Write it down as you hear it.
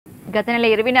గత నెల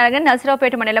 24న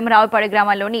నరసరావుపేట మండలం రావిపాడు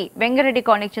గ్రామంలోని వెంగరెడ్డి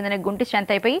కాలనీకి చెందిన గుంటి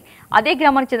శాంతయ్యపై అదే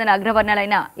గ్రామానికి చెందిన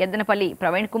అగ్రవర్ణాలైన ఎద్దనపల్లి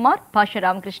ప్రవీణ్ కుమార్, పాష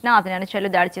రామకృష్ణ అతని అనుచరులు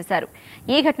దాడి చేశారు.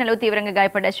 ఈ ఘటనలో తీవ్రంగా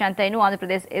గాయపడ్డ శాంతయ్యను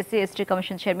ఆంధ్రప్రదేశ్ ఎస్సీ/ఎస్టీ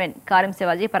కమిషన్ చైర్మన్ కారం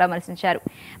శివాజీ పరామర్శించారు.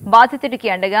 బాధితుడికి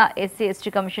అండగా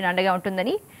ఎస్సీ/ఎస్టీ కమిషన్ అండగా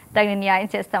ఉంటుందని, తగిన న్యాయం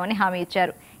చేస్తామని హామీ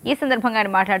ఇచ్చారు. ఈ సందర్భంగా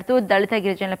ఆయన మాట్లాడుతూ దళిత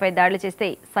గిరిజనులపై దాడులు చేస్తే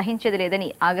సహించేది లేదని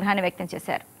ఆగ్రహాన్ని వ్యక్తం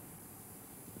చేశారు.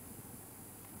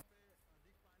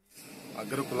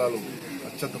 అగ్ర కులాలు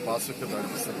అత్యంత పాశవికంగా దాడి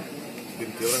చేస్తారు.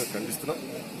 దీన్ని తీవ్రంగా ఖండిస్తున్నాం.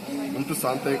 గుంటు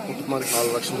శాంతయ్య కుటుంబానికి 4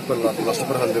 లక్షల రూపాయలు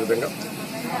నష్టపరిహారం అందే విధంగా,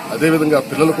 అదేవిధంగా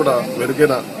పిల్లలు కూడా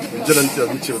మెరుగైన విద్యను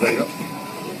అందించే విధంగా,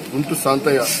 గుంటు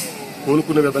శాంతయ్య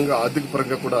కోలుకునే విధంగా ఆర్థిక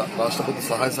పరంగా కూడా రాష్ట్ర ప్రభుత్వం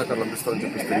సహాయ సహకారాలు అందిస్తామని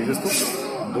చెప్పేసి తెలియజేస్తూ,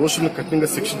 దోషులను కఠినంగా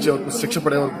శిక్షించే వరకు, శిక్ష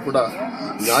పడే వరకు కూడా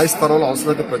న్యాయస్థానంలో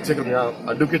అవసరమైతే ప్రత్యేక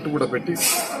అడ్వకేట్ కూడా పెట్టి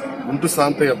గుంటు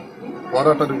శాంతయ్య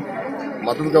పోరాటానికి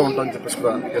మద్దతుగా ఉంటామని చెప్పేసి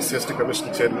కూడా ఎస్సీ/ఎస్టీ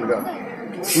కమిషన్ చైర్మన్ గా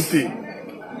పూర్తి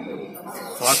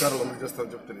సహకారం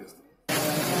అందజేస్తామని చెప్పి తెలియజేస్తాం.